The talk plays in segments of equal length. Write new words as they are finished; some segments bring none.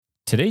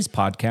Today's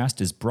podcast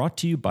is brought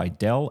to you by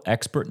Dell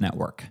Expert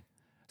Network.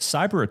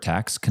 Cyber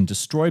attacks can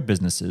destroy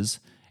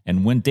businesses,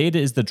 and when data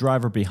is the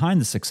driver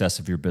behind the success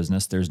of your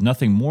business, there's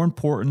nothing more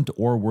important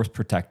or worth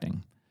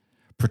protecting.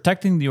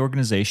 Protecting the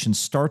organization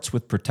starts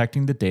with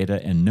protecting the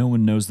data, and no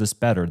one knows this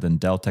better than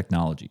Dell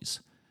Technologies.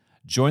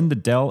 Join the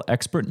Dell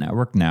Expert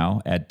Network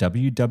now at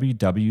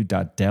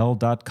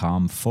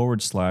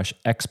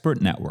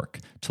www.dell.com/expert network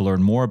to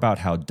learn more about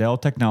how Dell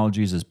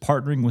Technologies is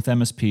partnering with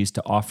MSPs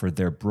to offer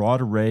their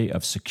broad array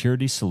of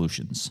security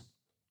solutions.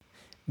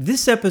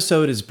 This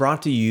episode is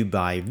brought to you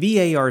by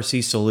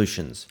VARC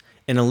Solutions,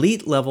 an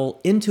elite-level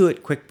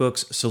Intuit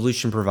QuickBooks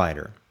solution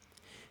provider.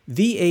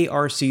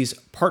 VARC's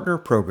partner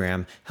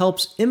program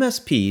helps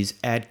MSPs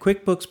add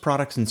QuickBooks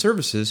products and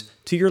services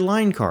to your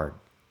line card.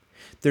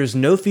 There's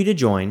no fee to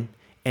join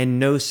and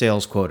no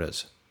sales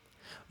quotas.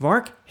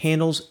 VARC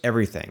handles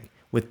everything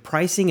with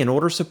pricing and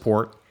order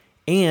support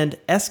and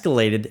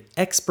escalated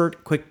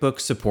expert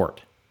QuickBooks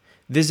support.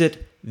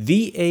 Visit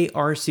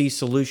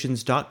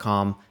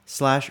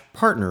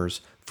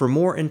varcsolutions.com/partners for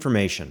more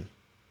information.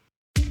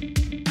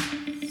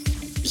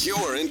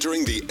 You're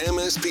entering the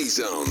MSP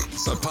Zone,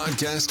 a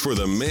podcast for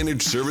the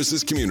managed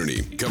services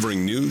community,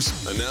 covering news,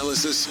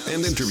 analysis,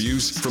 and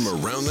interviews from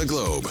around the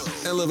globe.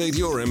 Elevate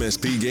your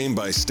MSP game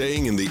by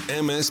staying in the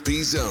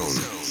MSP Zone.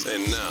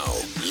 And now,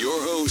 your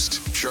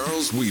host,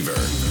 Charles Weaver.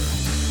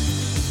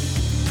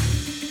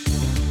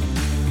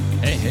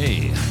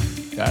 Hey,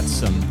 got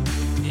some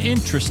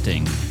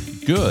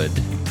good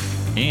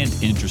and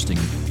interesting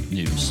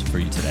news for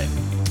you today.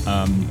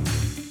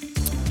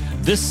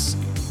 This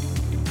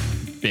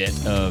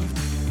bit of,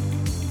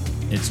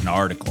 it's an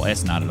article.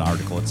 It's not an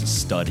article, it's a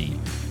study.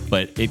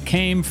 But it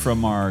came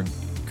from our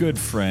good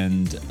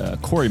friend,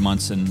 Corey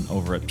Munson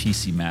over at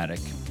PC Matic.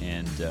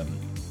 And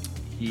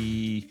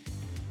he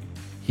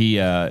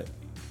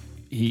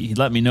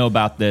let me know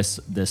about this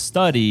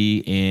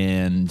study,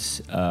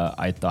 and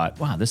I thought,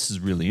 wow, this is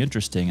really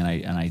interesting.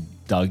 And I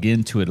dug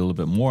into it a little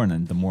bit more, and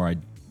then the more I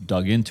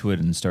dug into it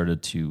and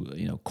started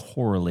to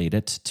correlate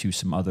it to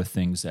some other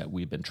things that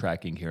we've been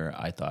tracking here,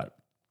 I thought,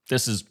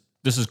 this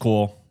is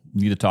cool.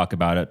 We need to talk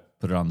about it.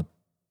 Put it on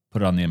the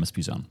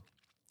MSP Zone.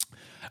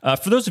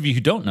 For those of you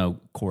who don't know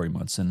Corey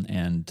Munson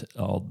and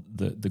all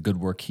the good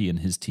work he and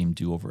his team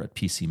do over at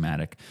PC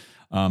Matic,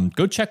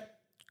 go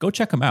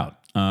check them out.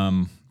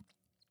 They're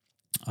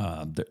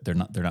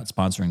not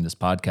sponsoring this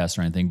podcast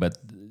or anything, but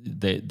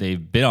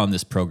they've been on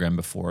this program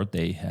before.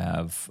 They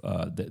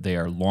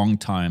are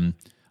longtime.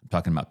 I'm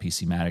talking about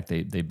PC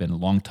Matic. They've been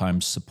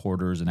longtime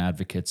supporters and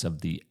advocates of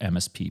the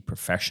MSP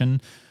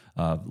profession.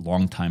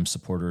 Longtime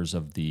supporters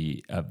of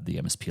the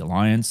MSP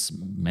Alliance,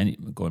 many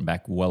going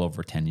back well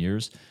over 10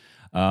 years,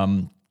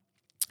 and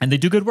they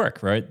do good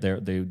work, right?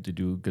 They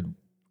do good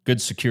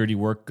security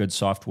work, good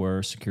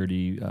software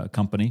security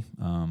company.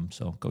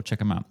 So go check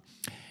them out.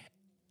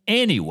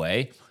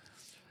 Anyway,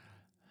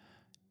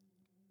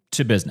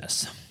 to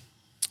business.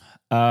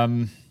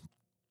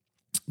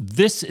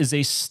 This is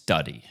a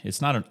study.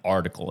 It's not an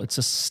article. It's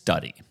a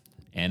study,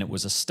 and it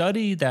was a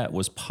study that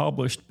was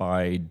published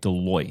by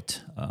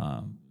Deloitte.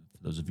 For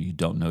those of you who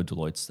don't know,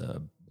 Deloitte's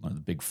one of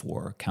the big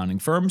four accounting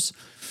firms.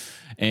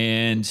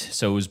 And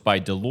so it was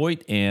by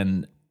Deloitte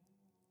and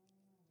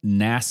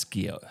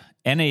NASCIO,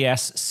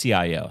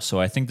 NASCIO. So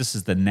I think this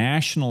is the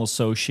National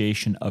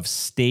Association of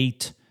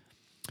State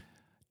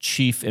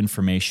Chief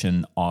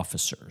Information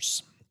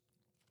Officers.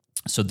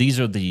 So these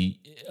are the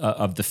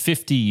of the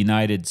 50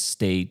 United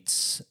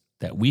States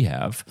that we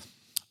have.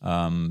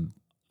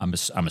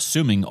 I'm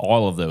assuming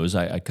all of those,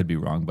 I could be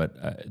wrong, but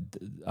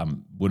I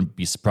wouldn't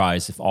be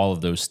surprised if all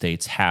of those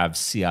states have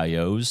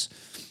CIOs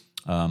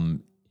now,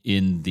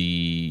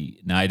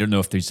 I don't know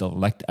if these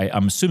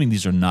I'm assuming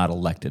these are not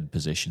elected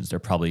positions. They're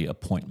probably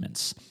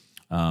appointments.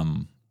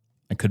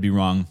 I could be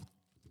wrong,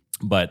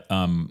 but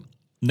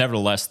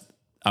nevertheless,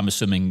 I'm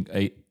assuming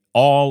a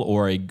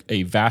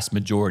vast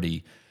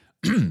majority,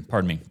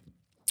 pardon me,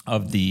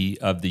 of the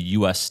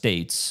U.S.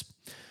 states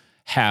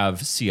have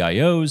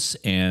CIOs,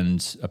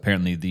 and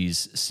apparently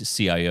these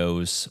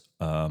CIOs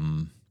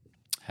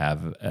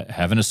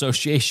have an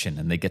association,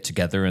 and they get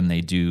together and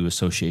they do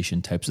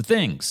association types of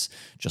things,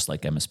 just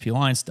like MSP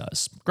Alliance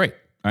does. Great.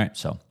 All right.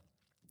 So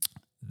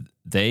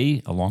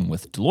they, along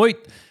with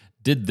Deloitte,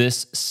 did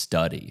this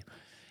study,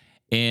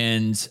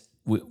 and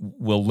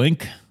we'll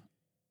link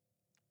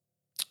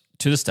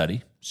to the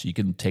study so you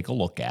can take a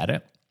look at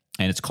it.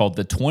 And it's called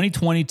the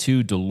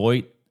 2022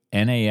 Deloitte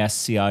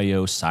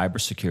NASCIO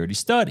Cybersecurity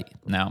Study.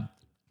 Now,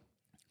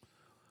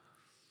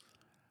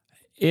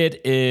 it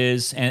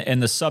is,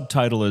 and the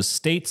subtitle is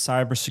State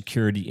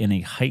Cybersecurity in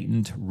a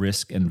Heightened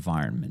Risk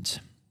Environment.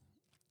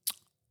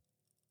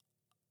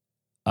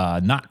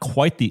 Not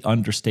quite the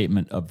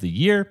understatement of the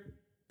year,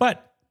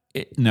 but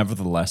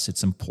nevertheless,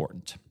 it's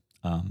important.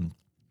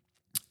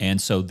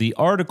 And so the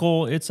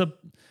article, again,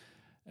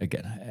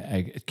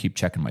 I keep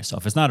checking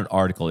myself. It's not an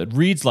article. It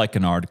reads like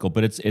an article,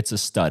 but it's a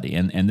study.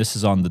 And this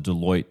is on the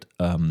Deloitte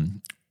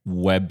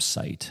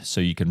website,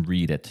 so you can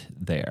read it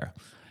there.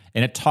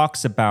 And it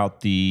talks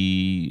about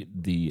the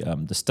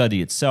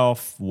study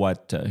itself,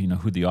 what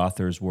who the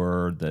authors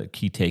were, the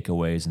key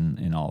takeaways,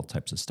 and all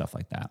types of stuff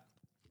like that.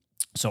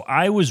 So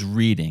I was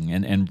reading,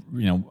 and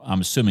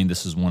I'm assuming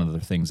this is one of the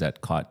things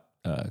that caught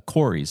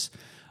Corey's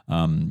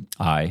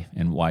eye,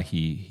 and why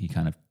he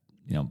kind of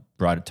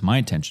brought it to my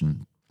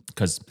attention,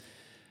 because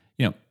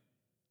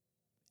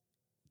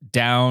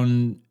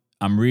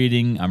I'm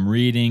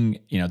reading.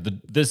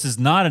 This is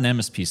not an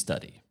MSP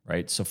study,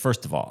 right? So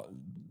first of all,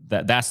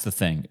 that's the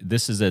thing.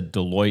 This is a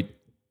Deloitte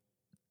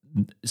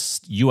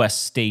U.S.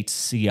 state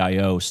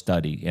CIO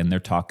study, and they're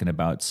talking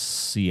about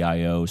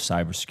CIO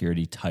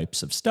cybersecurity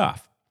types of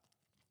stuff.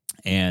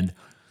 And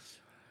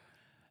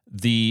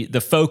the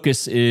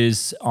focus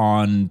is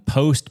on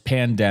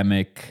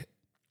post-pandemic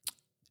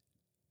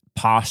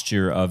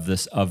posture of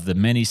the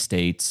many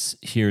states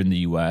here in the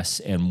U.S.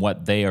 and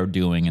what they are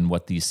doing and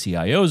what these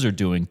CIOs are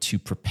doing to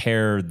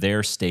prepare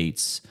their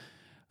states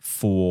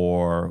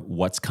for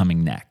what's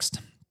coming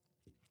next.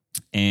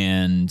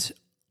 And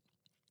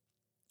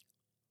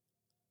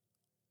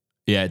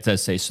yeah, it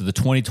does say, so the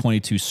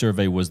 2022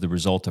 survey was the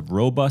result of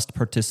robust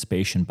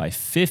participation by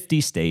 50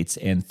 states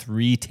and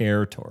 3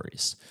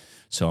 territories.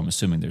 So I'm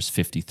assuming there's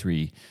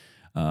 53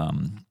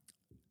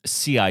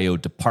 CIO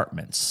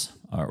departments,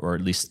 or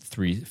at least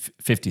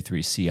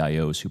 53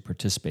 CIOs who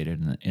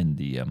participated in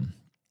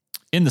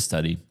the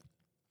study.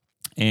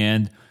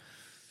 And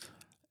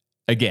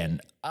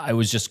again, I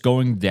was just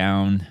going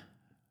down,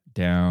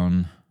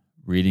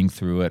 reading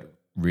through it,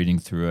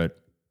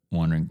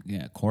 wondering,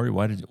 yeah, Corey,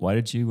 why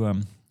did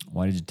you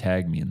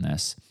tag me in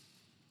this?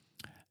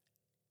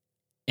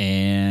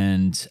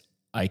 And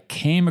I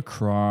came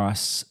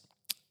across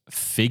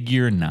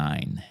Figure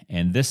 9,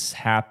 and this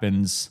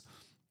happens.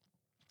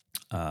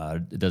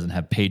 It doesn't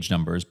have page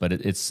numbers, but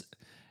it's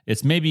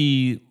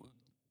maybe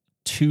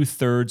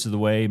 2/3 of the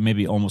way,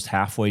 maybe almost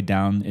halfway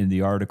down in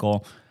the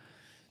article.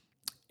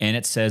 And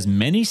it says,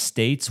 many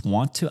states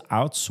want to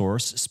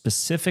outsource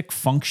specific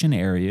function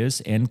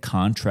areas and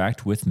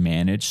contract with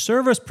managed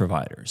service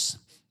providers.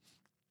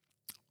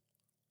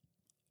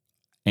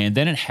 And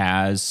then it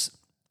has,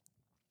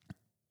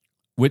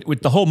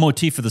 with the whole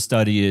motif of the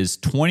study is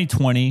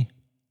 2020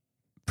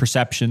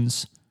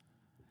 perceptions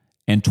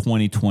and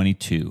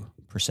 2022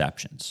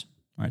 perceptions.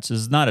 All right, so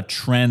this is not a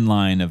trend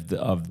line of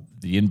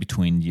the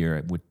in-between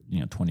year with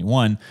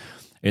 21.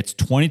 It's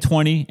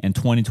 2020 and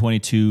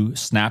 2022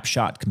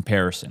 snapshot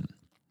comparison.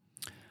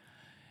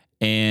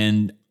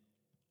 And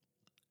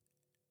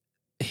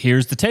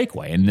here's the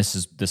takeaway, and this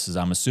is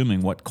I'm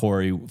assuming what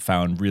Corey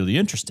found really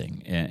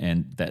interesting,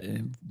 and that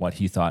what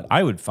he thought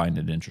I would find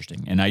it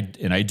interesting, and I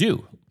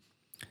do.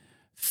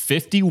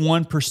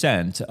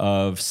 51%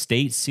 of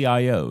state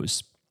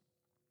CIOs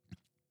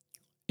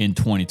in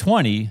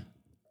 2020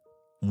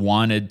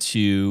 wanted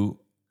to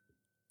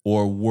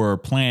or were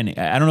planning.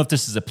 I don't know if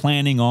this is a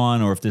planning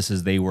on or if this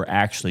is they were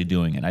actually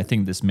doing it. I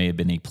think this may have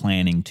been a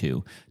planning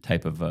to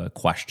type of a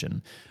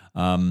question.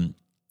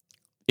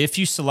 If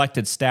you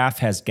selected staff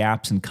has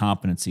gaps in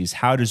competencies,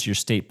 how does your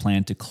state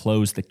plan to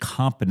close the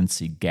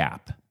competency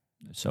gap?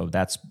 So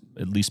that's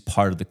at least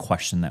part of the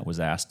question that was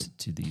asked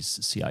to these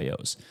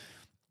CIOs.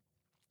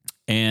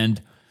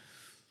 And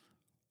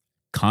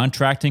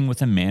contracting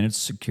with a managed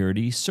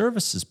security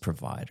services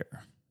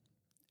provider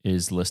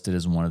is listed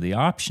as one of the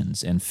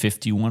options. And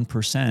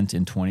 51%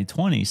 in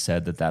 2020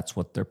 said that that's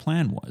what their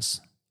plan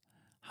was.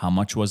 How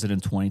much was it in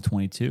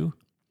 2022?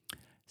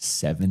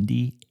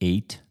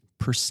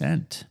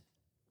 78%.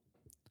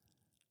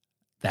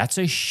 That's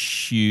a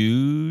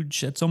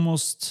huge, that's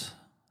almost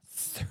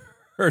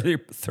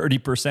 30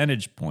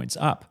 percentage points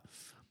up.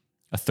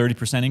 A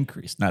 30%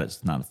 increase.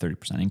 It's not a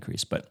 30%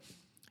 increase, but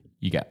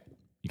you get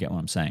what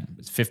I'm saying.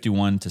 It's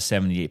 51 to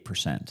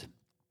 78%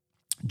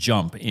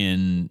 jump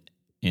in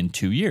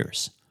 2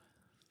 years.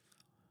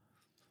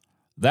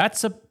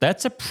 That's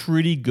a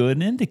pretty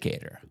good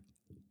indicator.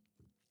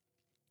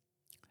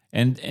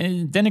 And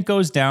then it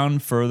goes down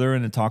further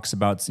and it talks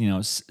about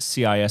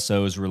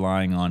CISOs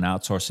relying on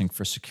outsourcing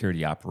for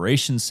security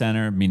operations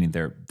center, meaning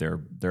they're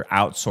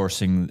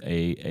outsourcing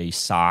a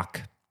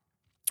SOC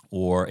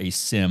or a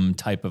SIM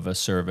type of a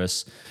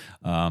service,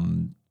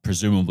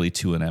 presumably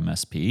to an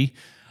MSP.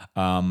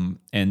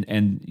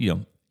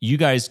 And you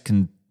guys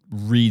can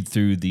read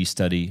through the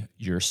study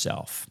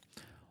yourself.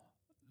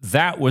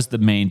 That was the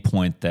main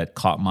point that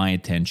caught my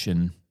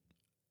attention.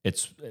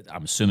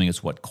 I'm assuming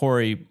it's what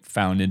Corey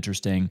found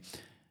interesting,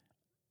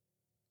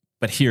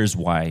 but here's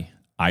why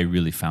I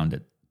really found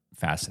it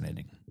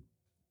fascinating.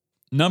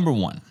 Number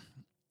one,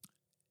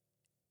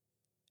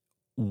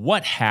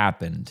 what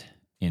happened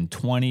in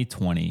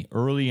 2020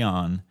 early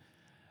on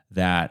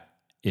that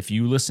if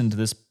you listen to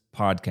this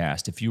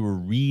podcast, if you were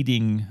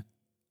reading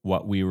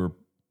what we were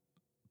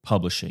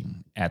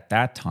publishing at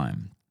that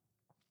time,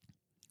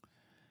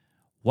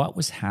 what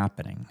was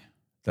happening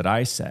that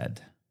I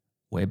said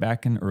way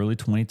back in early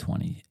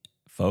 2020,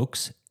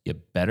 folks, you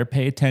better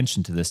pay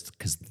attention to this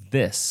because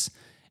this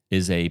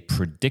is a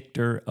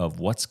predictor of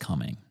what's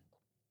coming.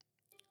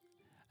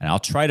 And I'll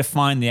try to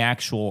find the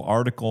actual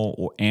article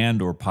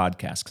or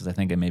podcast, because I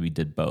think I maybe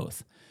did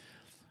both.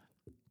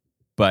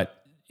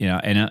 But,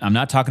 and I'm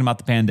not talking about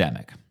the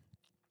pandemic.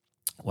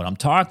 What I'm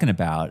talking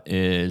about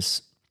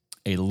is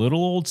a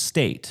little old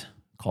state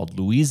called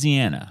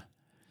Louisiana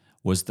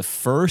was the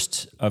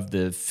first of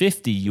the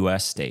 50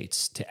 U.S.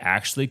 states to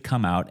actually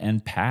come out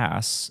and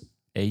pass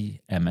a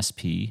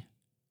MSP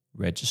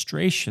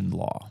registration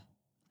law.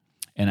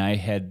 And I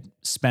had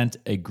spent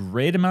a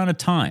great amount of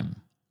time,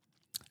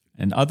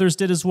 and others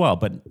did as well,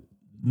 but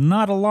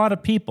not a lot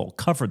of people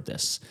covered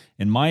this.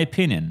 In my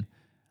opinion,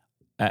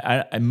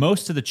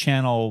 most of the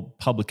channel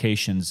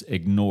publications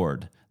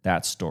ignored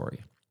that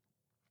story.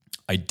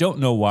 I don't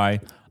know why.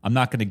 I'm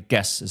not going to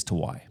guess as to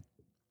why.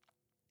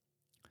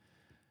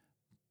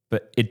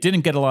 But it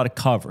didn't get a lot of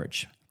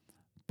coverage.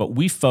 But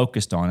we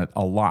focused on it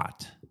a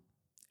lot.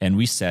 And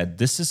we said,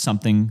 this is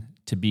something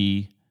to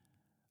be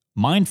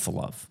mindful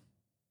of,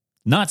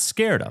 not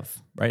scared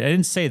of, right? I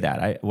didn't say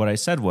that. What I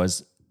said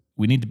was,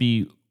 we need to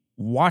be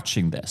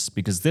watching this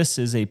because this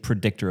is a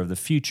predictor of the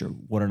future.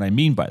 What did I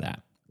mean by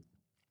that?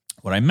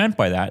 What I meant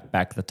by that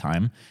back at the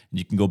time, and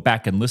you can go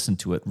back and listen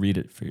to it, read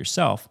it for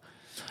yourself,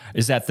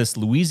 is that this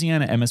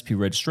Louisiana MSP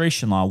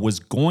registration law was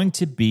going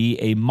to be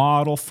a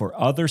model for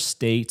other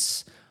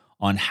states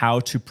on how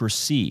to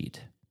proceed.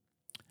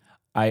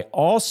 I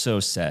also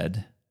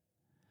said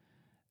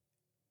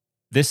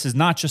this is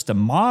not just a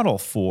model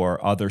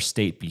for other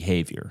state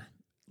behavior,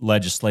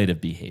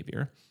 legislative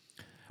behavior,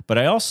 but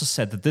I also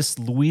said that this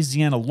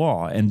Louisiana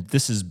law, and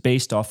this is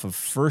based off of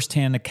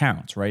firsthand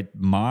accounts, right?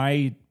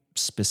 My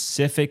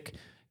specific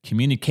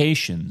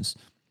communications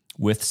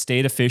with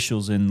state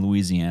officials in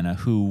Louisiana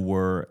who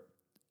were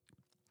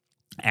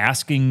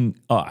asking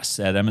us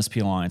at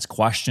MSP Alliance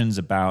questions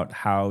about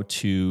how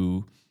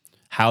the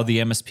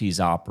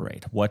MSPs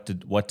operate. What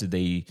did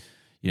they,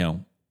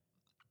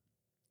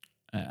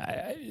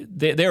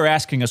 they were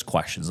asking us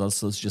questions.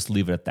 Let's just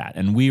leave it at that.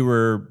 And we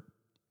were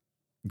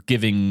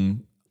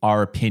giving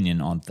our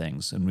opinion on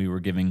things, and we were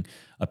giving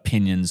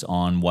opinions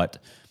on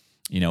what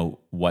the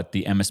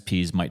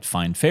MSPs might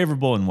find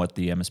favorable and what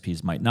the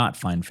MSPs might not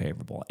find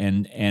favorable.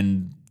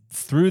 And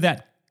through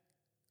that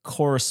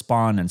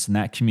correspondence and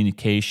that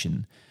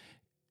communication,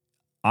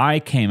 I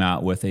came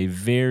out with a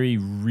very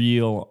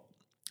real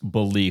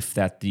belief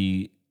that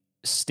the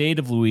state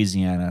of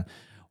Louisiana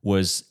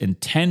was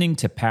intending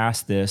to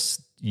pass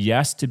this,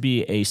 yes, to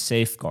be a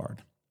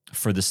safeguard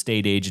for the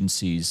state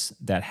agencies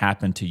that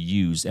happen to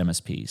use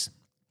MSPs.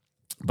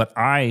 But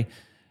I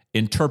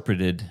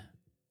interpreted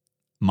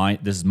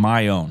this is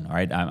my own, all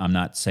right? I'm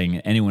not saying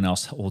anyone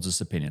else holds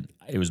this opinion.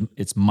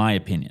 It's my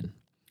opinion.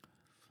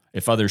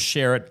 If others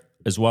share it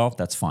as well,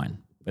 that's fine.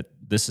 But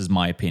this is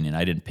my opinion.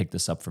 I didn't pick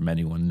this up from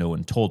anyone. No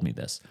one told me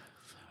this.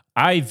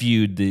 I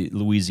viewed the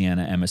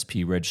Louisiana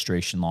MSP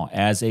registration law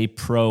as a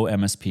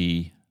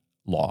pro-MSP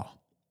law.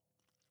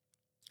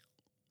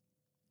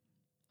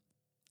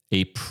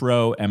 A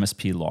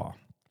pro-MSP law.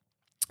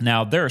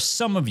 Now, there are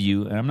some of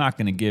you, and I'm not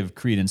going to give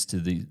credence to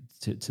the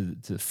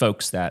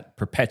folks that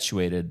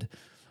perpetuated,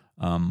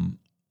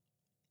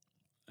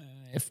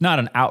 if not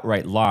an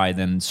outright lie,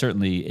 then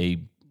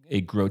certainly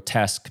a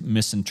grotesque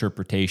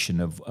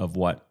misinterpretation of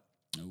what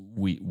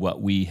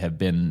we have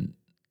been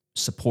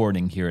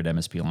supporting here at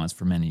MSP Alliance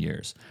for many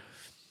years.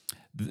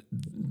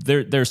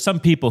 There are some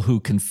people who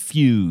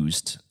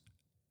confused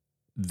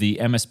the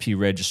MSP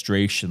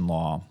registration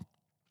law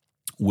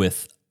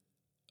with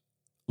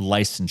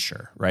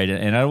licensure, right?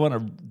 And I don't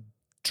want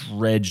to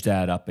dredge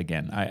that up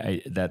again.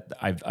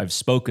 I've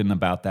spoken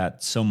about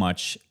that so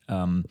much.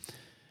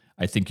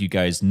 I think you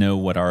guys know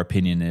what our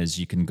opinion is.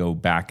 You can go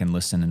back and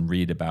listen and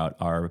read about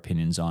our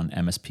opinions on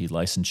MSP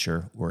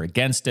licensure. We're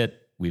against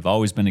it. We've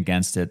always been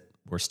against it.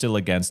 We're still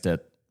against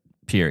it.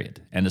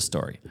 Period. End of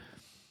story.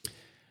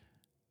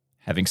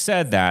 Having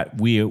said that,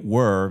 we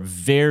were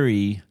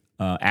very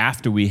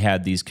after we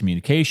had these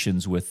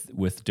communications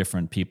with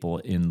different people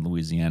in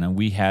Louisiana,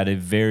 we had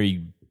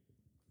a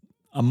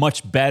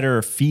much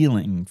better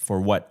feeling for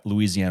what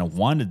Louisiana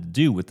wanted to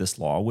do with this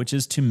law, which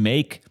is to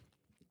make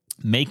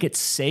it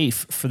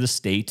safe for the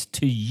state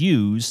to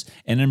use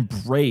and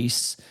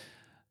embrace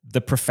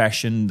the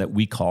profession that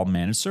we call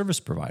managed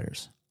service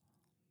providers.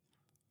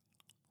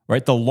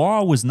 Right? The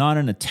law was not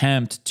an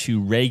attempt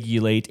to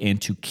regulate and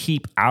to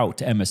keep out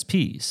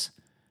MSPs.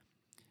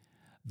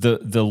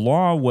 The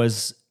law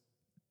was,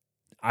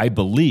 I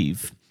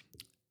believe,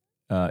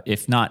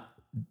 if not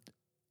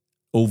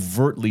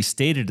overtly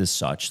stated as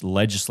such,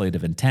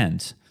 legislative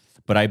intent,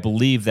 but I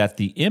believe that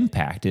the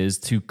impact is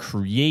to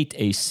create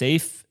a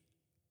safe,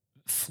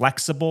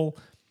 flexible,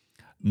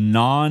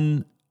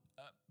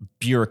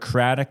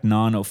 non-bureaucratic,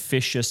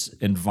 non-officious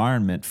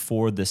environment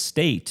for the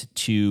state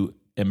to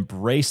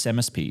embrace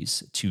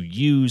MSPs, to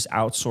use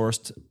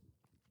outsourced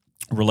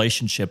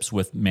relationships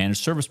with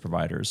managed service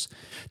providers,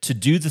 to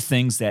do the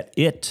things that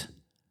it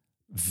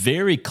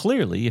very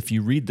clearly, if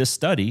you read this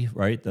study,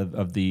 right,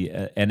 of the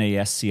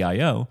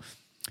NASCIO,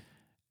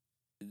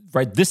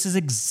 right, this is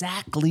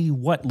exactly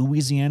what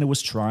Louisiana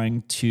was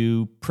trying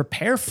to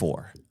prepare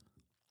for.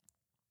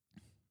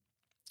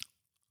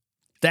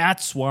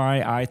 That's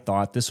why I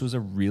thought this was a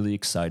really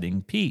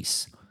exciting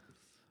piece,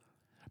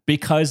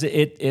 because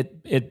it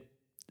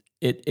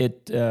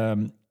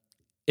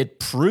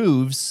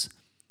proves,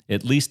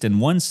 at least in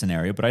one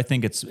scenario, but I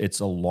think it's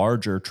a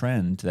larger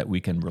trend that we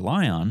can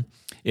rely on.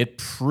 It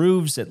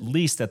proves at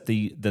least that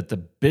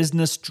the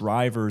business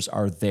drivers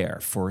are there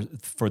for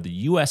the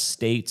U.S.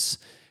 states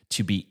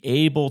to be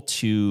able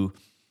to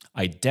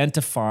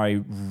identify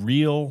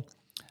real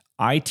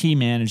IT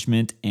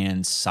management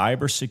and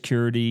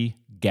cybersecurity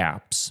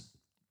gaps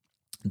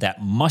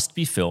that must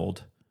be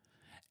filled,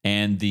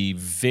 and the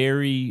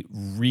very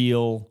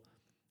real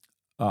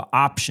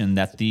option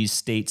that these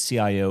state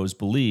CIOs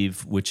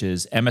believe, which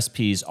is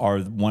MSPs are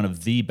one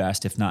of the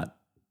best, if not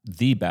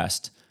the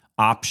best,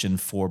 option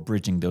for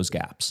bridging those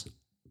gaps.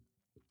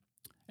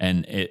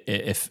 And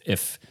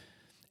if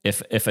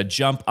a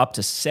jump up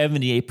to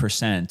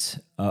 78%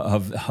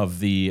 of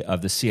the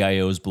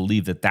CIOs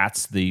believe that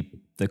that's the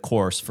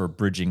course for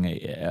bridging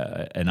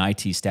an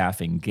IT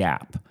staffing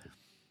gap,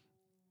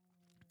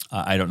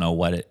 I don't know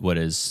what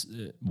is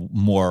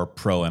more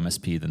pro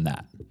MSP than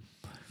that.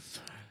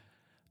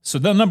 So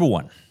the number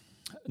one.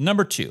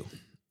 Number two,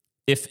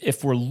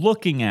 if we're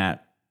looking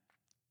at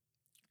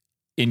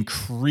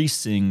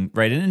increasing,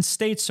 right, and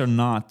states are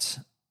not,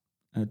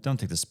 don't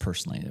take this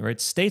personally, right?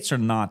 States are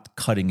not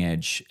cutting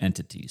edge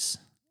entities.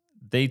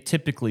 They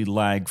typically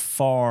lag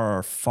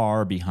far,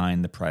 far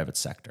behind the private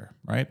sector,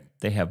 right?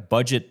 They have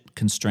budget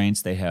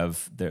constraints.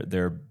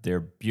 They're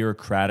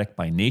bureaucratic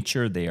by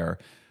nature. They are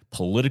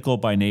political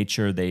by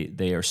nature.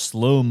 They are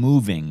slow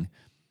moving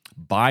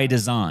by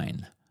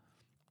design.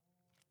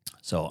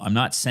 So I'm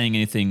not saying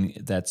anything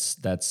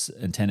that's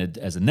intended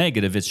as a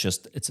negative. It's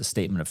a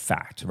statement of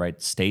fact, right?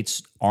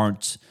 States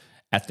aren't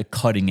at the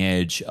cutting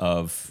edge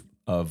of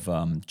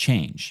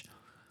change,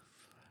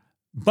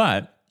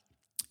 but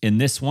in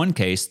this one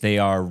case,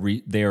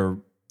 they're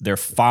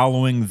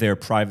following their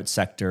private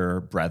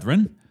sector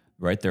brethren,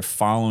 right? They're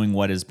following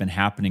what has been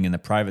happening in the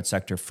private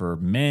sector for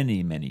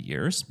many, many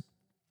years.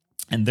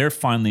 And they're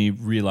finally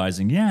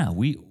realizing,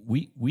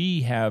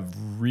 we have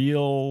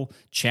real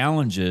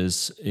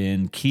challenges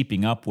in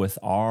keeping up with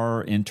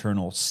our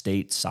internal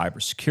state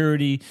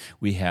cybersecurity.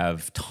 We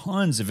have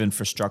tons of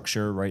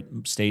infrastructure, right?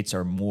 States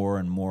are more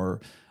and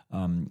more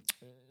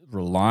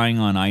relying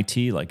on IT,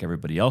 like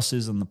everybody else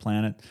is on the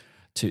planet,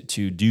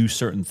 to do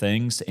certain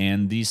things.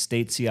 And these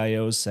state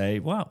CIOs say,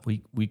 well,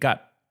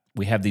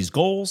 we have these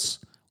goals.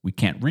 We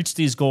can't reach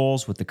these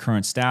goals with the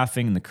current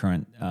staffing and the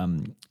current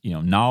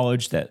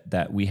knowledge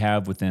that we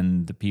have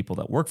within the people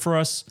that work for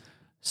us.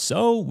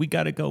 So we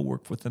got to go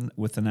work with an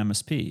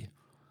MSP.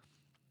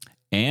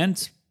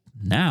 And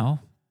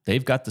now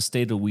they've got the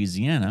state of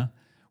Louisiana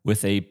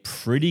with a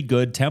pretty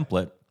good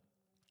template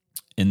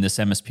in this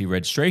MSP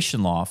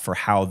registration law for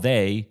how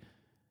they,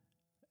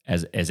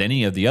 as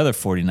any of the other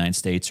 49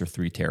 states or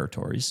 3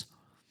 territories,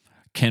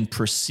 can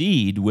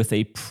proceed with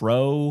a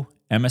pro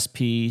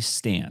MSP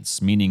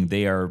stance, meaning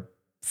they're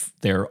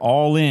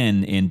all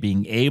in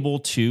being able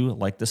to,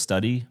 like the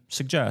study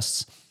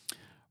suggests,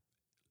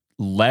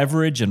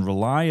 leverage and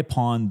rely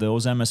upon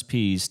those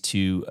MSPs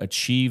to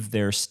achieve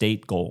their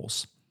state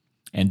goals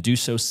and do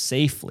so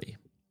safely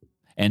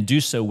and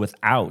do so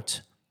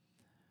without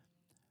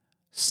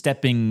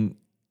stepping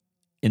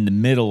in the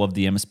middle of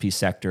the MSP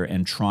sector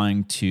and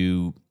trying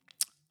to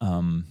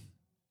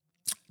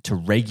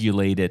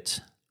regulate it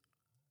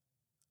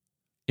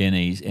in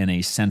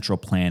a central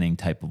planning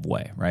type of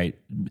way, right?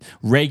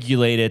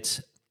 Regulate it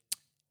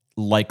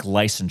like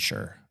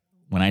licensure.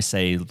 When I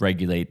say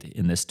regulate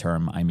in this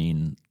term, I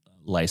mean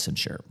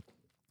licensure,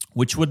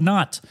 which would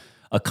not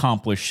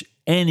accomplish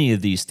any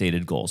of these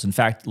stated goals. In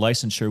fact,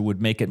 licensure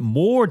would make it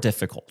more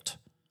difficult.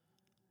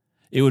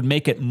 It would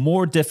make it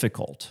more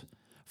difficult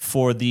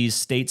for these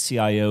state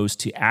CIOs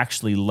to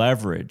actually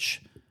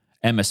leverage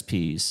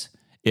MSPs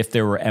if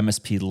there were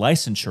MSP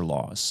licensure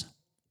laws,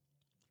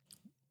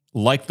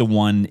 like the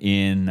one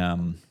in,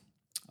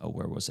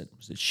 where was it?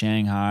 Was it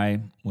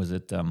Shanghai? Was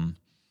it,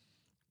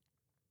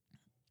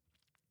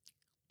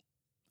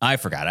 I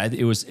forgot.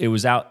 It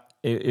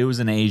was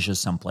in Asia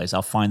someplace.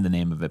 I'll find the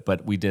name of it,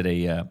 but we did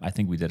I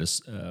think we did a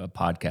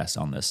podcast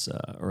on this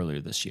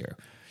earlier this year.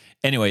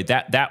 Anyway,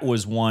 that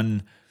was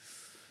one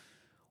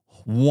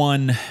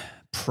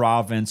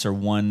province or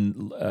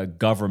one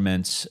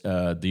government,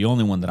 the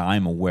only one that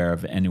I'm aware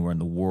of anywhere in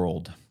the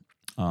world,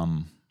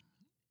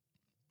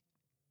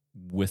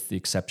 with the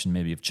exception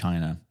maybe of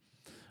China,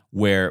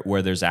 where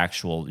there's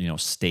actual,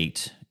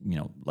 state,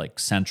 like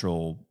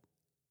central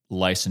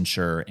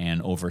licensure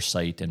and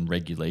oversight and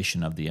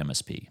regulation of the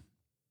MSP.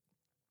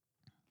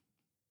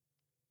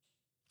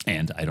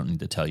 And I don't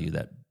need to tell you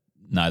that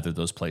neither of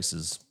those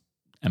places,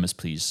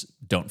 MSPs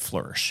don't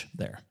flourish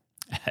there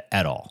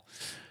at all.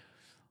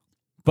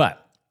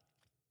 But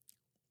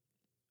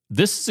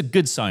this is a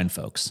good sign,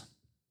 folks.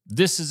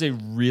 This is a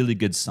really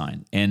good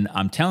sign. And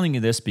I'm telling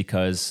you this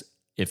because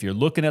if you're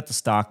looking at the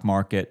stock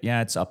market,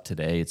 it's up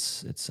today.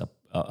 It's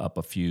up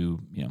a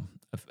few,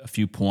 a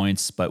few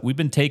points, but we've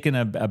been taking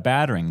a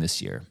battering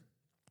this year.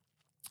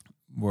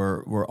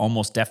 we're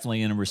almost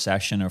definitely in a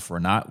recession. Or if we're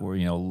not,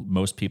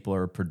 most people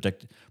are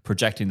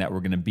projecting that we're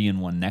going to be in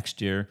one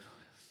next year.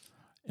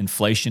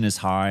 Inflation is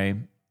high,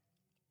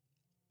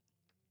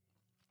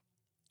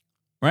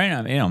 right?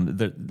 I mean,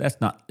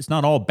 it's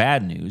not all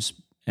bad news,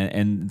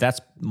 and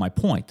that's my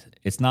point.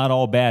 It's not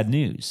all bad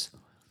news.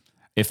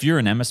 If you're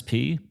an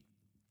MSP,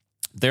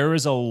 there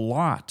is a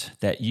lot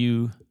that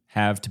you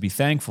have to be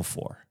thankful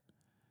for,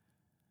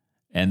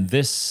 and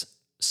this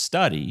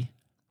study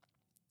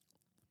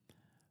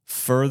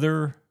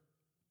further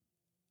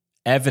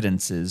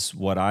evidences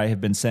what I have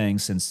been saying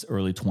since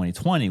early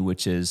 2020,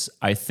 which is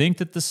I think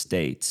that the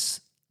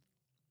states,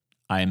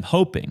 I am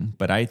hoping,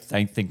 but I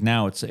think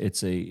now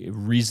it's a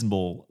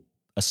reasonable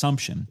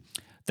assumption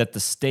that the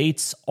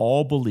states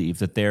all believe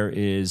that there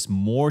is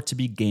more to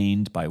be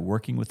gained by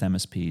working with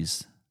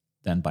MSPs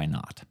than by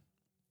not.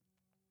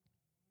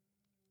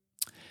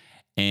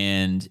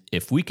 And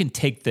if we can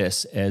take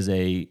this as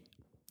a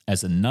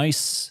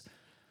nice,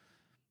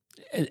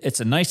 it's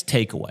a nice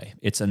takeaway.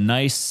 It's a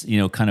nice,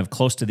 kind of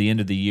close to the end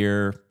of the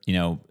year,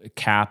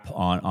 cap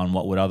on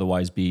what would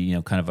otherwise be,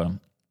 kind of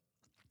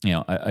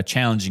a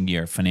challenging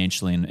year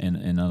financially and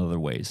in other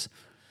ways.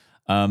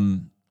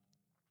 The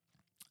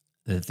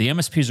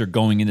MSPs are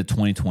going into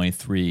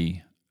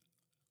 2023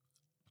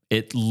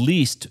 at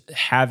least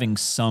having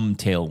some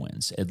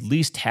tailwinds, at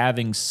least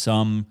having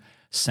some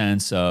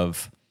sense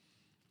of,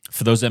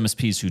 for those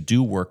MSPs who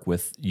do work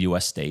with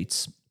U.S.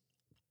 states,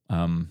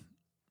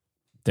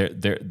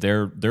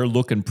 they're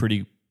looking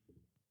pretty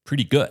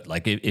good.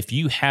 Like if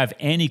you have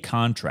any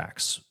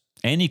contracts,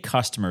 any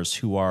customers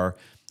who are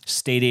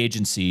state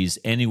agencies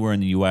anywhere in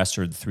the U.S.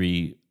 or the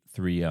three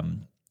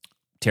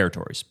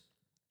territories,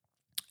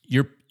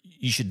 you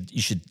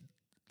should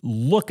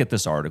look at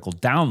this article,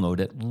 download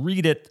it,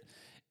 read it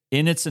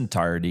in its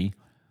entirety,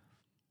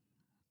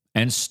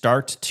 and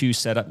start to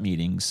set up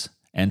meetings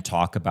and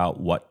talk about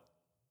what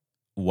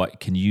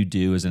can you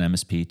do as an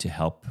MSP to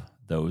help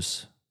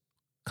those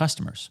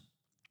customers.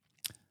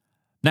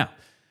 Now,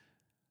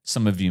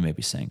 some of you may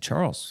be saying,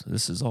 Charles,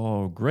 this is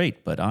all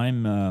great, but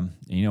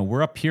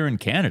we're up here in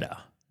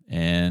Canada,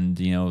 and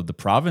the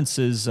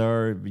provinces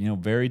are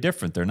very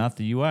different. They're not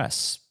the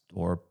U.S.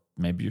 Or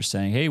maybe you're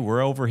saying, hey,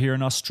 we're over here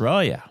in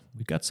Australia.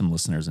 We've got some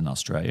listeners in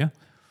Australia.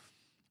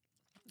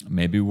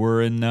 Maybe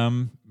we're in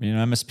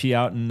MSP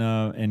out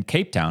in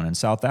Cape Town in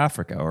South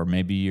Africa, or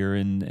maybe you're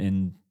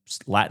in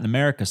Latin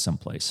America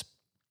someplace.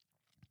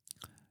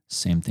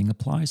 Same thing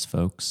applies,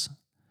 folks.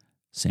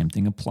 Same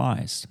thing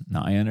applies.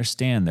 Now, I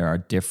understand there are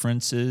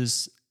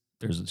differences.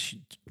 There's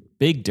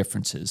big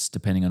differences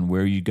depending on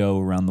where you go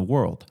around the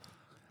world.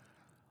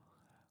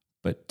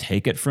 But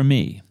take it from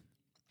me,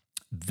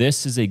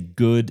 this is a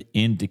good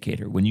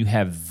indicator. When you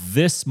have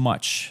this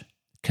much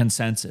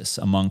consensus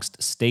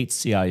amongst state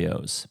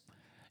CIOs,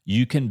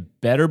 you can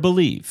better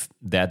believe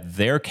that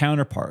their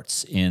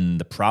counterparts in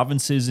the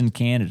provinces in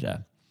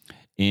Canada,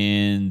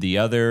 in the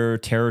other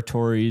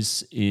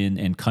territories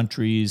and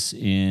countries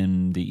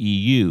in the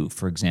EU,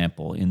 for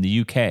example, in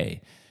the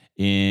UK,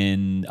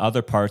 in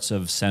other parts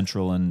of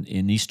Central and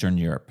in Eastern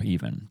Europe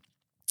even,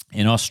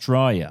 in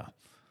Australia,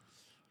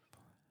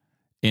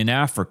 in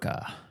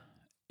Africa,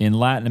 in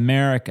Latin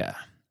America,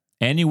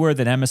 anywhere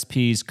that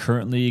MSPs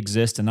currently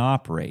exist and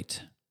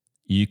operate,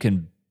 you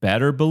can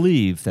better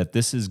believe that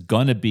this is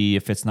going to be,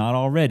 if it's not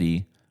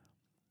already,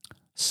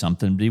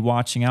 something to be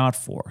watching out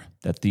for,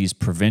 that these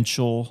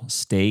provincial,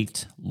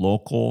 state,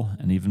 local,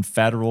 and even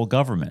federal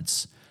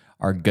governments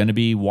are going to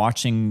be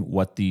watching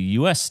what the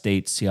U.S.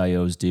 state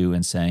CIOs do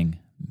and saying,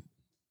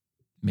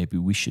 maybe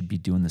we should be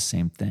doing the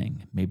same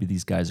thing. Maybe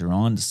these guys are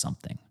on to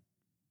something.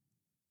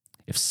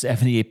 If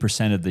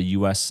 78% of the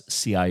U.S.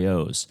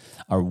 CIOs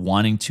are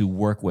wanting to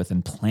work with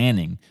and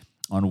planning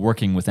on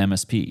working with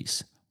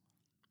MSPs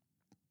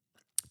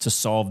to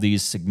solve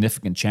these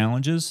significant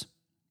challenges,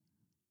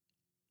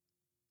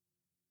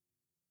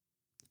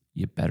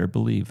 you better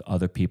believe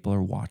other people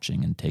are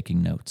watching and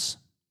taking notes.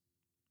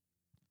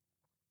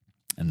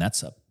 And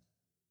that's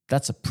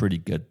a pretty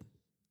good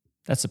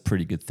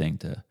thing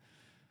to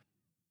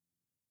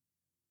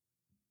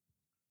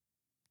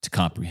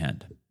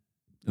comprehend,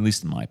 at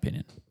least in my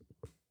opinion.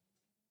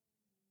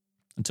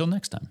 Until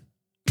next time.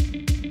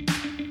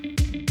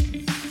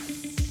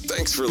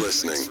 Thanks for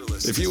listening.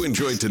 If you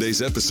enjoyed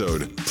today's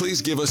episode,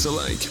 please give us a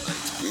like.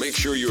 Make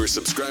sure you are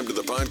subscribed to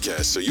the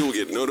podcast so you will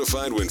get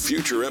notified when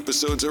future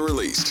episodes are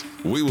released.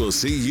 We will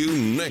see you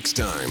next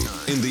time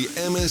in the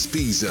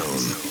MSP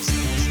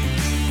Zone.